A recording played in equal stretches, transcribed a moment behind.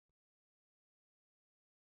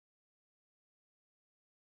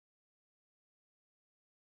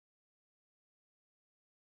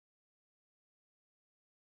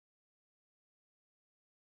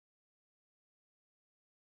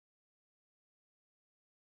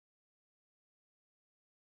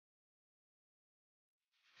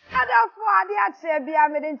Therefore, I did be a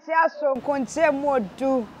medintia so contain more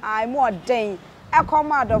do I more day. A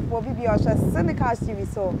command of for BB cynical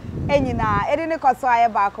series so any na edin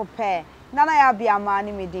cosaya back of pair. Nana ya be a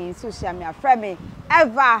man me social media frame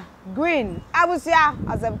ever green. I was here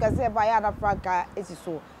as I can say by Anna Franca is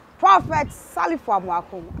so. Prophet Salifu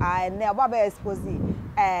Amoako I never exposed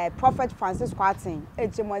Prophet Francis Kwarteng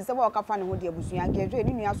ejemo se wo ka fa ne ho de abusuan kejo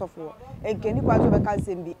ni nua sofo egeni kwa so be kan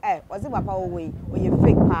sembi was it papa we oye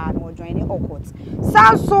fake pa no join ni okot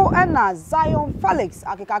sanso na Zionflex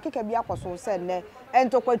akeka bia kwaso se ne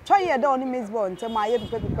entokwa twaye da oni Mzbel ntem aye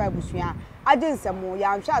pepe abusuan agensemo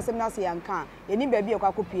ya nhwe asem na se yanka eni ba bi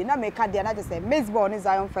ekwa kopie na me ka de na je se Mzbel ni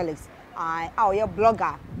Zionflex oye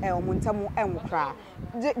blogger omuntemu enwukra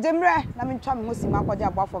demre na me ntwa me ho sima akwaje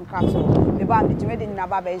abafo nkra so me ba me jimedi na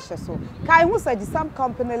ba ba ehye so kai hu say some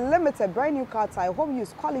company limited brand new car tire home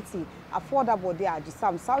use quality affordable there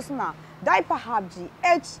Gisam Sausuna diaper hub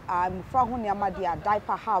GH fra ho ne dia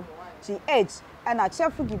diaper hub GH and a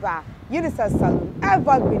chef giver unisex salon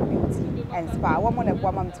evergreen beauty and spa one mo na bo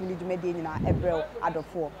am timi jimedi nyina ebrel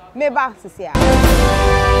adofo me ba sisia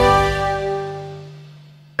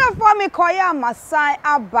for me koya Masai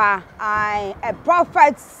Abba a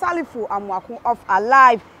prophet Salifu Amoako of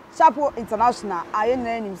Alive Chapel International I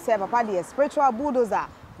name himself papa the spiritual bulldozer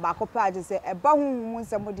ba ko pa je say e ba hu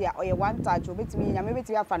nsem dia oye one touch obetimi nya me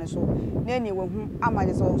betimi afa ne so na eni we hu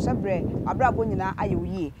amaje so shebre abrabo nyina aye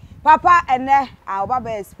oyi papa ene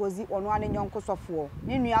obaba expose ono ane nyonko sofo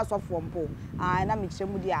ni nua sofo mpo na me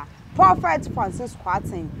kiremu dia Prophet Francis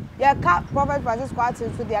Kwarteng ye ka Prophet Francis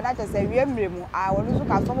Kwarteng so dia na tese wiemremu wonu so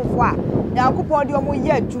ka sofo a Yakupon di omo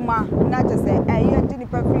ye adwuma na tese ye di ni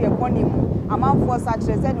pafri ye boni mu amanfo sa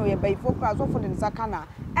kire se no ye baifo kra so for the sakana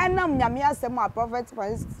enam nyame asem a Prophet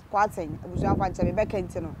Francis Kwarteng abusuan fa nche be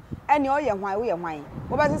kenti no ene o ye hwan wo ye hwan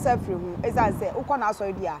wo be se afri hu ezan se ukona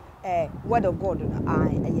asori dia word of God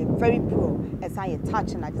ye very pure esan ye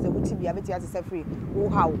touch na tese wuti bia beti ase afri wo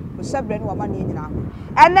hawo wo shebre no ma na nyina ho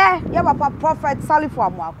ene ye papa Prophet Salifu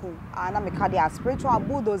Amoako na me ka dia spiritual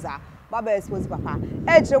bulldozer baba expose papa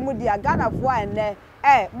ejremu dia Ghana fo ene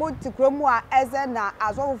mo tikromu a eze na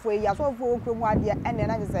asofo yi asofo okromu ade ene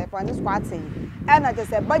na je Francis Kwarteng ena je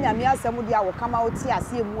se banyame asem dia wo kama oti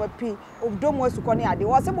ase emu api obdomo asuko ne ade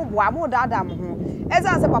wo se boboa mo dada mo ho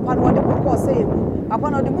eza se papa no de boko se emu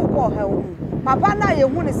papa no de boko ha emu papa na ye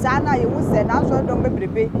hu ni sa na ye hu se na so dom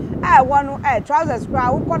bebrebe wono trousers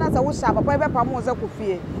kra wo kona se wo sha papa be pa mo ze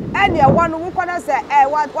kofie ene wono wo kona se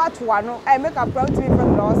watoa no make up proud to be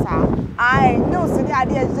from no sa no sini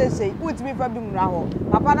ade ejese utimi fa bi mra ho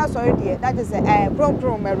papa na sorry de that is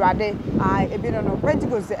prom merade ebi no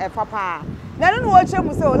pentecost papa na no wo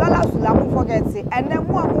chemu se olala sula mo forget say ene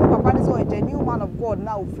mo amu papa ne so a new man of God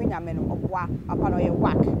na ofri nyame no oboa papa no ye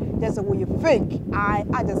work just wo ye fake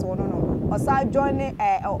I just want no osa join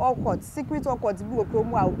all court secret all court bi wo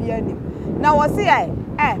promo a obi anim na wo se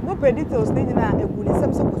mo predictors ni na egu ni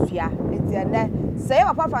sem so kosua enti ene say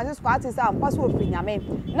papa Francis Kwarteng say ampa so ofri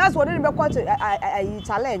nyame na so de be court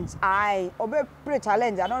challenge obe pre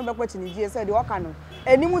challenge na no be court ni die say de work no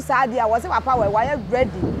enimu sa dia wo se papa we ye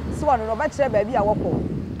ready so one no be kire ba bi a woko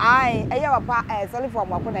eye papa Salifu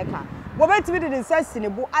Amoako na ka wo betimi de insist ne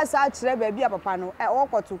bu asa kire ba bi a papa no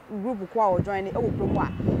wokoto group kwa o join e wo promo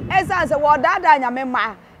a esa se wo dada nyame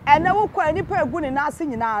ma ene wo kwa ni pa egu ne na ase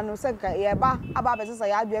nyina no se ka ye ba aba be se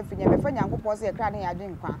ya adu afinya be fa nyankopɔ se ye kra ne ya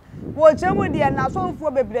dwen kwa wo chemu de na so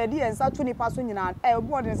mfuo bebredi ensa to nipa so nyina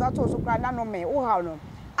obo de nsa to so kra na no me wo ha no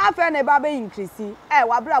afa na ba be increase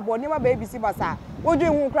wa bra bo ni ma be bisi basa wo dwen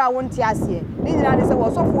hu kra wo nti ase ni nyina de se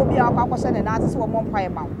wo sofo bi a akwakwahye ne na ase se wo monpae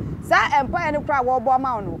ma sa empire ne kra wo bo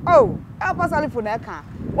ma no pa Salifu na ka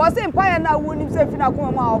wo se empire na wo nim se fi na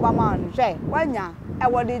ko ma wo ba ma no hwe wanya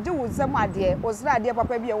wo de ji wo nsem ade wo sra ade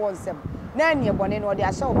papa bi e wo nsem na enie bone no de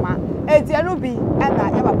ahye wo ma eti enu bi na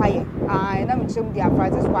ye papa ye na me chem dia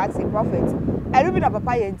Francis Kwarteng prophet enu bi na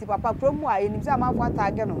papa ye nti papa promo a enim se amanfo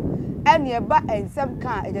atage no enie ba ensem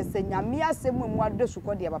kan e je se nyame asem mu ado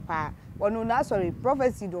suko de papa wono na sorry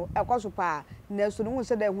prophecy do ekoso pa na so no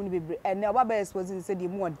se da hu ni bebre ene obaba expose se de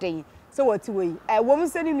mu oden se wati we wo mu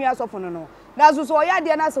se ni nua sofo no na so so ya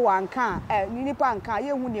de na se wanka ni nipa nka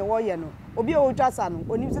ye hu ne wo ye no obi o twasa no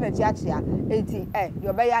onim se na chi achia enti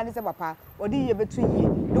yo be ya ni se papa odi ye betu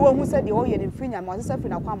yi de wo hu se de wo ye ni frinya ma se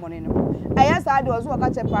frina kwa mone no eya sa de wo so ka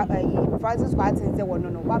che Francis Kwarteng se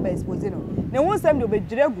wono no baba expose no ne hu sem de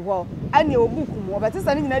obedwire gu ho ane obuku mu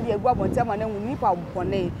obetisa ni nyina de egu abonte ma na hu nipa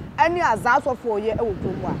bone ane azasofo ye wo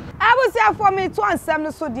promo a abusia for me to ansem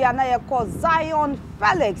no so dia na ye call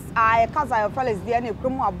Zionflex Zionflex dia na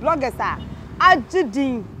promo a bloggers a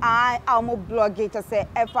agidin amo blog it say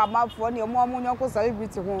efa mafo ne omo nyonko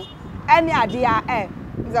celebrity ho any idea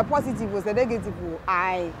is a positive was a negative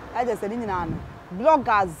I just said in an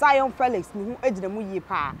blogger Zionflex ni hu ejina mu yi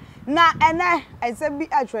pa na ene ense bi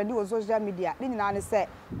a trend on social media ni nyina ne say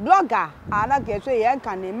blogger ana ke hwe ye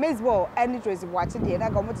kan ne Mzbel any trace watch de na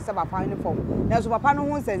ga mo ti say papa uniform na so papa no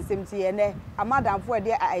hu nsensem ti ene amadamfo e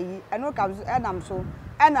de ayi eno kam so enam so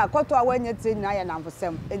ena koto a wanya tre nyina ye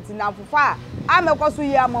namfosem enti namfofa amekoso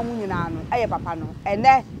yi amamu nyina no eye papa no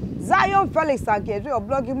ene Zionflex anke hwe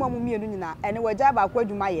blogging mamu mienu nyina ene waja ba kwa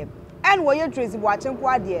adwuma ye and we trace watch and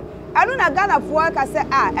quadie. I don't know Ghana for I say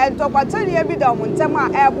and to continue every day on Tema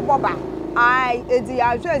Boba. I the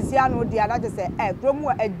Algesiano dear that say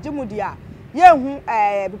promo a Jimudia. Ye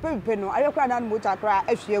Peno, I require none motor cry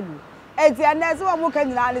a shegu. And the next one who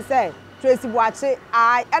can say Tracy watch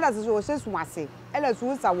I and as a says Massy and as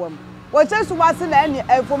who's a woman. Well, just was any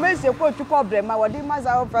information for to problem my what my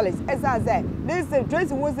Zionflex as I said. This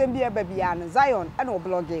Tracy wasn't be a baby and Zion and no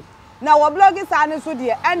blogging. Now our blog is an so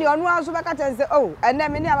dear and your one so back and say oh and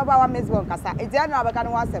then many about Mzbel kasa it's there now can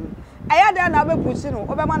was them I had an pushing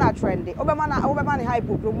Obama trendy Obama hype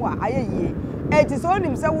promo aye it is only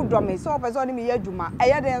himself who drum me so person me yejuma I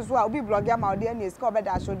had then so I'll be blogger my dear news cover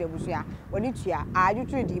that show the bushia when it here are you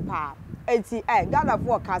 3D pa it's Ghana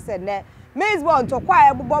for kasa ne Mzbel to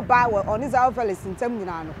quiet boba on his Zionflex in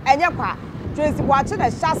terminal and yakwa Tracy watching a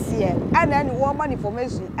chassis and then woman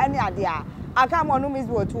information any idea I come on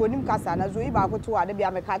Mzbel to him casa na zo iba ko to ade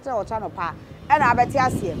bia me ka kire o channel pa e na abeti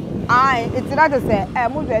ase it's not to say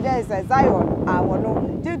mo dwe dey say Zion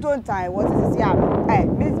wono ti don time what is here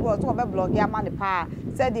Mzbel to be blog ya man pa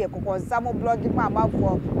said the kokonsam blog ma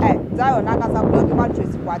amafo Zion na kasa blog ma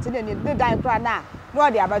Tracy Kwarteng ni dan kra na no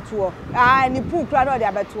dey abeto ni pu kra no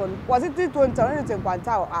dey abeto was it 20 no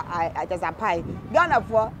kwanta I just apply Ghana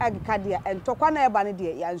for egg dia entokwa na eba ne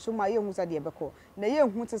dia ya nsoma ye hu sa dia beko na ye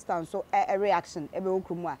hu system so reaction ebe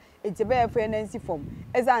okrumu a enti be fe nancy form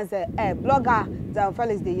ezan say blogger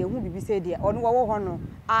Zionflex de ye hu bibi say dia ono wo ho no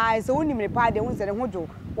so woni mre pa de hu se de ho jo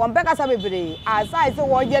won beka sa bebre asai se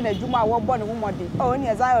wo ye na dwuma wo bo ne hu mode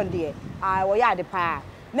oni Zion de wo ya de pa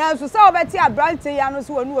na so sa obeti abrante ya no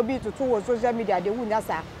so wonu obi tutu wo social media de hu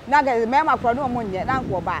nyasa na ga mema kro no mo nye na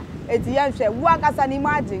nko ba eti ye hwe wu akasa ni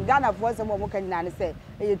imagine Ghana for se mo kan nyina ne se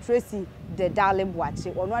e Tracy the darling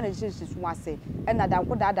boache onu ana hihihihsu ase na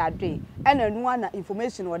danko dada adwe na nu ana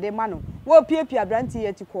information wo de ma no wo piepia abrante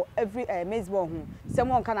ye tiko every Mzbel hu se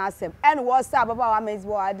mo kan asem wo sa baba wa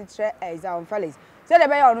Mzbel adi tre Zionflex se de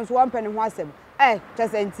be ya onu so won pene hu asem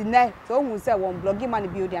chesenti ne so hu se won blogging man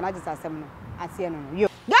build na just asem no ase no yo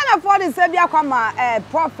Ghana for the Sabia kwama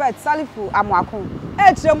prophet Salifu Amoako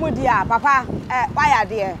tremu dia papa why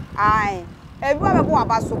there ai ebi be bo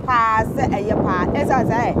abaso pa se eye pa esa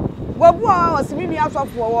say wobu osimi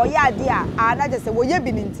asofo wo ya de a na je se wo ye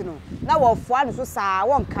bi ni ntino na wo fo anu so saa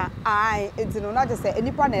wonka ai ntino na je se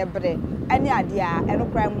enipa na ebre ani ade a eno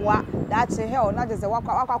kran mua da che he na je se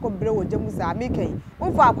wakwa bre wo jemu saa meken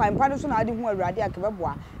wo fo akwan pa no so na ade hu awurade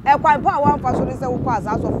akebeboa kwan pa wa mfa so ne se wo pa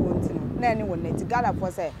za asofo ntino na eni wo net Ghana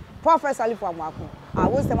for say prophet Salifu Amoako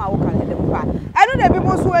wo se ma wo kan de pa eno de bi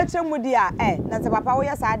mo so etremu dia na se papa wo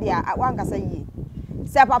ye saa dia wankasa yi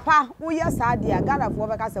se papa wo ye saa dia Ghana for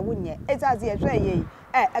be ka se wonye etaze ye hwe ye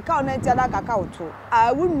ka ona ntia na kaka oto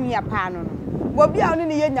wo nua pa no wo bia oni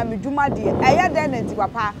ne ye nyamedwuma de eye den na nti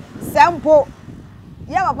papa sempo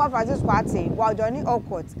ye papa Francis Kwarteng wa journey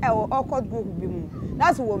awkward awkward book bi mu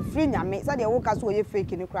that's wo free nyame se de wo ka so ye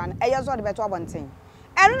fake ni kra na eye so de beto abonten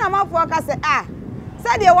eno na mafo ka se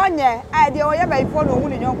said the one year, I did all your baby for no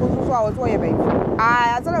one in your so I was your baby.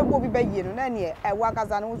 I said I will be begging, and then I work as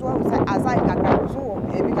an as I got so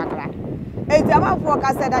maybe crack. It's about for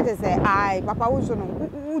I said that is I, Papa Wilson,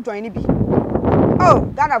 who join me.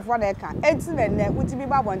 Oh, Ghana for the car, it's in there, which be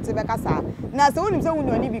Babon Tibacasa. Now, so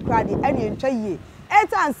when you be cried, any in Chay.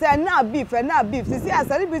 Etan say na beef and na beef. See as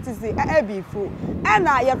celebrity say beef. And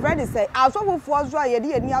na your friend say aso for so ye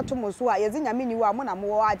de ani atomo so a ye zinya mini wa mo na mo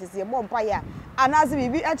wa ati se mo mpa ya. Anase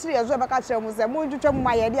bibi akire ye so be ka kire mo say mo ntwetwe mo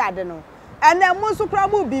ma ye de ade no. Ene mo so kra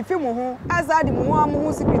mo beef mo ho asa de mo ho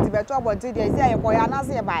mo secret be to abonte de say ye koya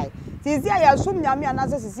anase ye bai. Ti sia ye som nyame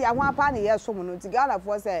anase sisi ahon apa na ye som no ti Ghana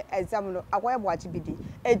for say exam no akoye boachi bidi.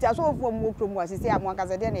 Eja so fo mo krom wa sisi amon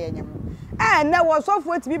kasa de na ye nyam. Na wo so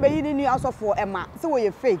fo ti bi bayi ni asofo ema se wo ye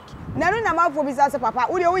fake na no na mafo bi say papa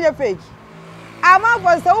wo de wo ye fake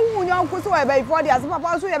amafo se wo nyon ko so ye bayi fo de as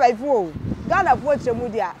papa so ye bayi fo Ghana fo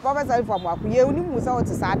tremu dia prophet Salifu Amoako ye uni mu se wo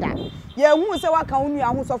te sada ye hu se waka unu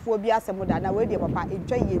ahosofo bi asem da na we de papa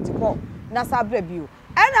etwa ye ti ko na sabra bio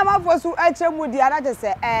na mafo so tremu dia na je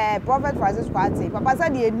se prophet Francis Kwarteng papa say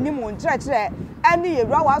de enim on kire eni ye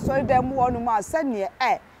ruwa so dem wo no ma se ne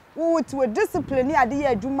wo to discipline ade ye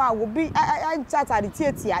adwuma wo bi chata de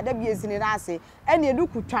tietia da bi esini na ase ene edu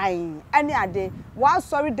kutwan ene ade wa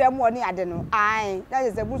sorry dem woni ade no ai that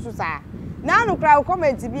is a busu sa na no kra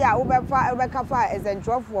comment bi a wo be kafa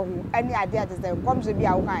ezentwofo ho ene ade ade se komje bi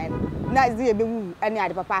a wo kan na zi e be wu ene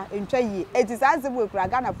ade papa entwa yi eti sanse bu kra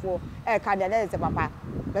ganafo ka de na se papa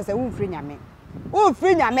be se wo fri nyame wo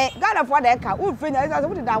fri nyame ganafo da ka wo fri nyame se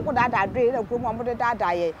wo de da ko da dre na kromo mo de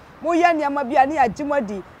da ye mo ye niam bia ne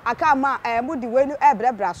agimadi aka ma mo di we no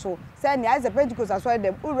ebrebra so se ne aize pentecost aso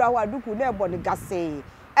dem ura ho aduku na ebo ne gase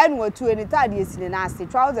enu atu eni tade esine na ase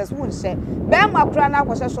trousers won hye be ma kura na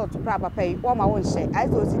akwo short kura papa yi wo ma won hye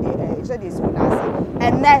aize osi de esi na ase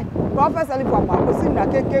enne prophet Salifu Amoako sin na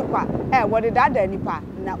keke kwa wo de dada nipa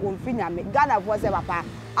na wonfi nyame Ghana fo se papa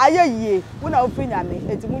ayeyie wo na wonfi nyame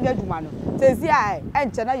eti munya dwuma no tezi a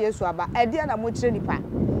enche na Yesu aba ede na mo kire nipa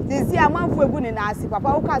tezi amanfo egu ne na ase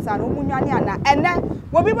papa wo kasa na omunwane ana enne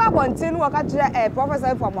wo bi ba bontin wo ka kire prophet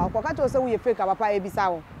Salifu Amoako ka to se wo ye fake papa ebisa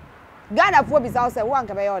wo Ghana fo bisa wo se wo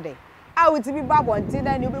anka be yode a wo ti bi ba bontin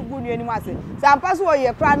na ni obegu nuani mu ase sampa so wo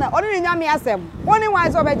ye kra na onu ni nyame asem woni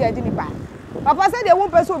wan so be jaji nipa papa said they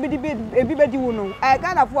won't person be ebibedi wo no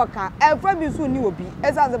Ghana fo ka from bi so ni obi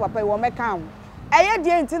esanze papa wo meka wo eye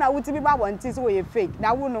die nti na wo ti bi ba bontin so wo ye fake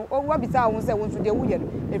na wo no wo bisa wo se wo so de wo ye no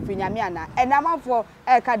efri nyame ana enamafo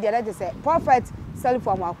ka de na se prophet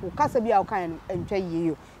Salifu Amoako kasa bi a wo kan no entwa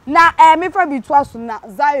yiyo na me fa bi to aso na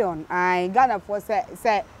Zion Ghana fo se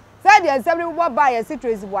de ensem wo ba ye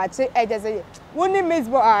situation bo ache eje se woni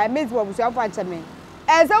Mzbel bu so afa chame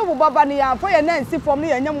eze wo baba ne ya fo ye na nsi fom ne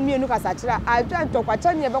ya nyam mienu kasa kira atwa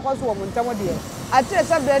ntokwacha ne be ko so wo montamo de atire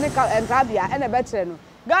sabre ne ka enkrabia ene be kire no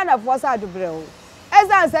Ghana fo sa adubre o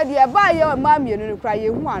eze anse de ba ye ma mienu no kra ye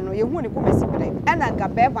hu ano ye hu ne komesi bre ena nka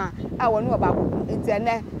beba a wo no ba ko nti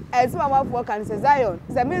ene eze mama fo kan se Zion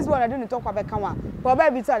se Mzbel na de ne tokwa be kan wa po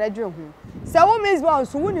ba bi ta na dwe hu se wo Mzbel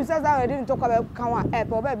so woni se Zion de ne tokwa be kan wa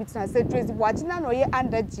po ba bi ta se trace bo achi na no ye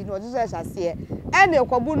under G no je hase ene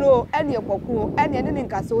ekwabu no ene ekwaku ene ne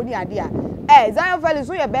nkase oni ade a Zionflex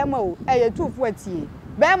so ye bema o ye tufu atie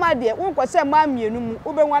bema de won ko se ma mienu mu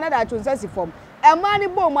ubenwa na da tonsasi fom ma ni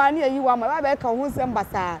bo ma ni ayiwa ma ba be ka ho se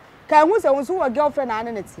mbasa ka hu se won so wo girlfriend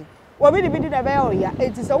ane ne ti obi di na be o ya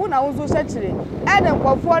eti so wona won so hye kire ene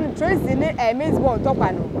kwafo no trace ni Mzbel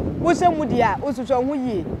tokwa no wo hye mu dia osuso ho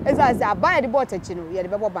yi ezase aban de bo tachi no ye de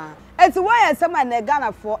be boba eti wo ya sema na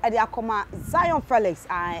Ghana fo e de akoma Zionflex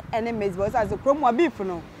ene Mzbel ezase kromo beef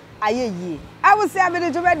no ayeyi I will say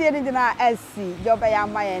abede jobe de ni na esi jobe ya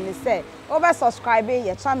maye ni say obe subscribe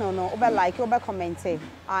your channel no obe like obe comment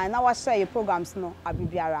na wa share your programs no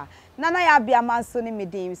abibiara nana ya bia manso ni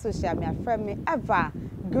medin social media friend me ever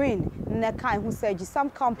green na kan who say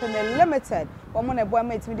some company limited omo na boy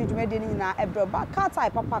mate me di jobe de ni na ebro ba car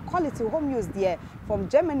type papa quality home use there from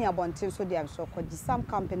Germany abontin so there so called some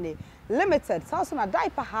company limited so na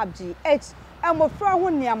diaper hab GH amofra ho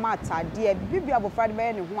niam atade bibia abofra de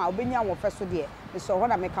be ne ho a obenya wo feso de so ho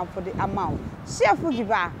na me kan for the amount chef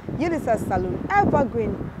giver Unisa Salon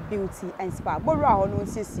Evergreen Beauty and Spa boru a ho no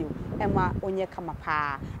sisio ema onye kama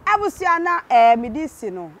pa abusia na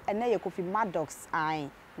medisi no ene ye Kofi Maddox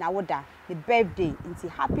na woda the birthday inti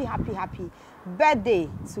happy birthday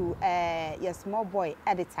to your small boy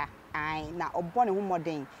editor na obone ho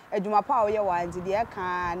modern adwuma pa oye wa nti de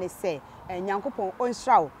ka ne se nyankopon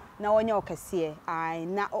onhraw na onye okese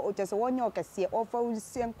na otese onye okese ofa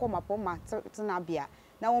usie nkoma poma tena bia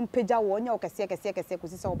na won pagya wo onye okese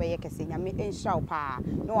kusi se obeye kese nyame enhraw pa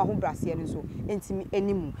na wa ho brase no so entimi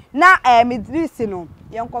enimu na medrisi no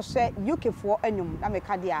yenkohwe UK fo anum na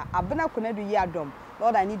meka dia abena konadu yi adom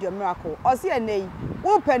Lord I need your miracle osi enei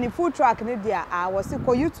wo pani food truck ne dia wosi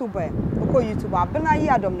ko YouTuber abena yi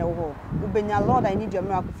adom ne wo ubenya Lord I need your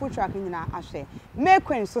miracle food truck nyina ahwe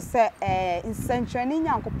mekwen so se insentrani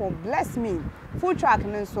nyankopon bless me food truck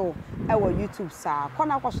ne so ewo YouTube sa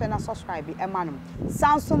kona kwhwe na subscribe e manum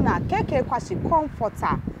Samsung na keke kwashi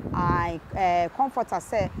comforter comforter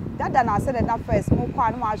say dada na say na first mo kwa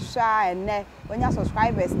no ahwa ene onya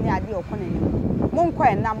subscribers ni ade okone ni monko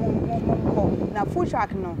na monko na food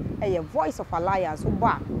truck no voice of alliance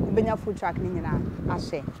uba ubenya food truck ni nyina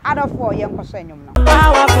ahye adofo ye nkosho enyum no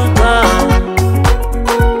powerful God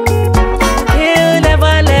you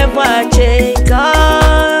never change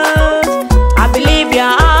God I believe you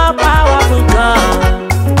are powerful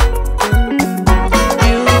God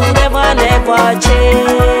you never change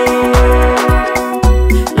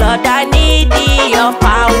Lord I need your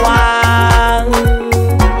power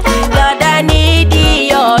Lord I need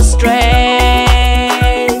your strength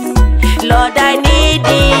Lord I need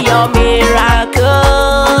your miracle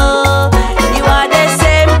you are the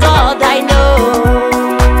same God I know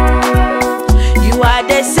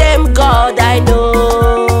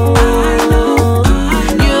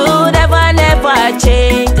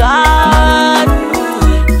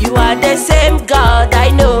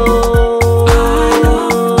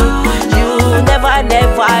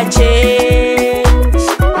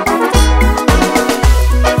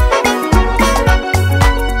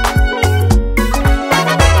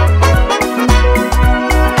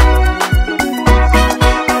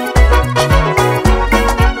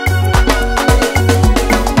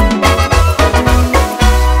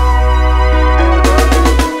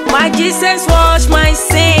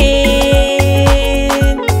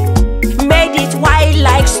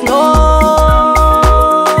snow.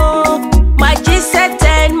 My G-set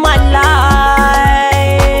and my life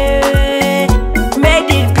made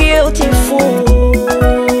it beautiful.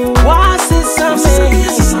 What's it something?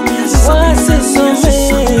 What's it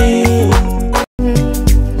something?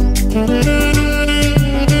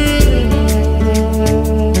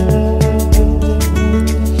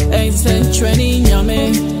 Ain't training yummy.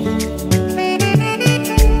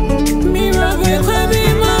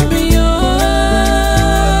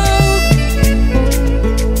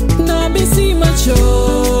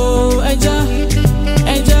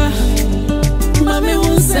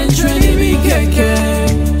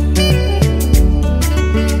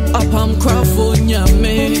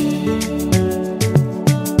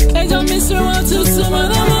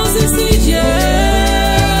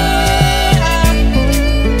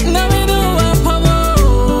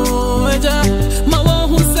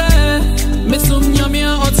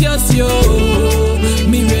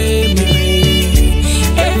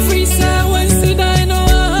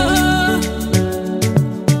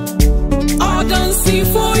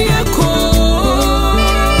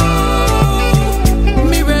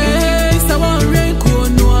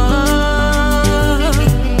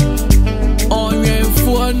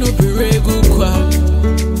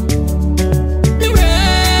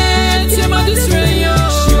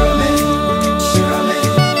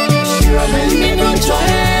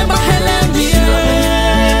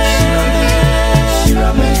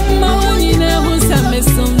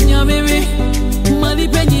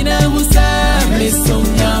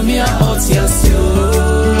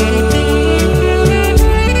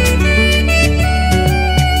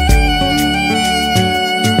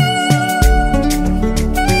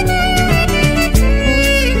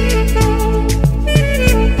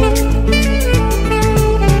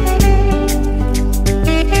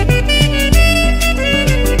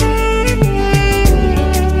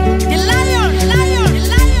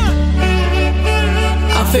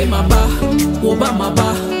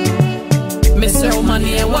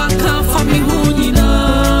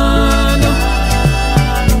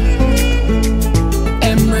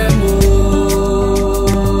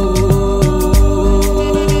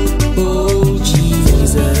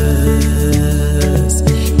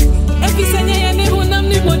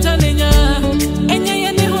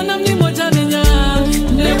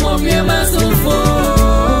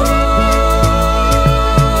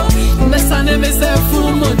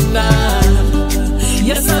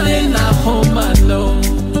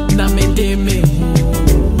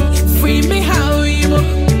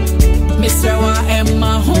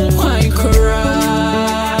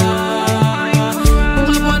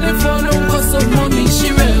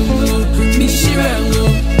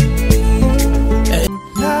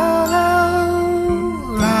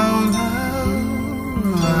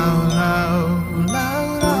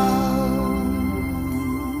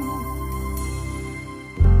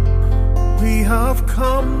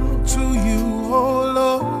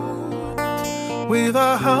 With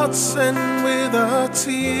our hearts and with our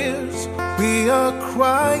tears, we are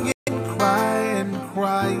crying, crying,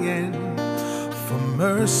 crying for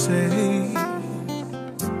mercy.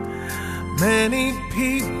 Many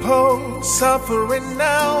people suffering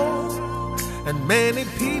now, and many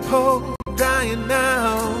people dying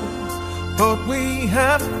now, but we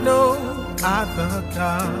have no other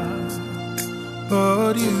God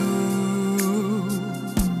but you.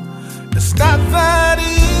 It's not that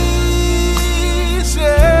easy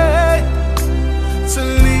to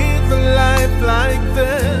live a life like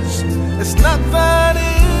this. It's not that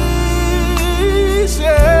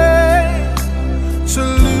easy to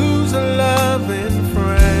lose a loving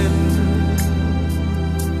friend.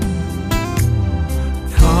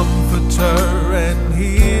 Comforter and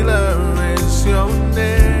healer is your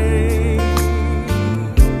name.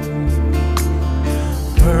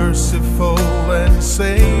 Merciful and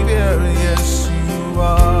Savior, yes you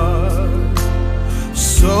are.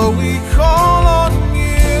 So we call on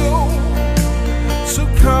you to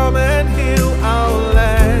come and heal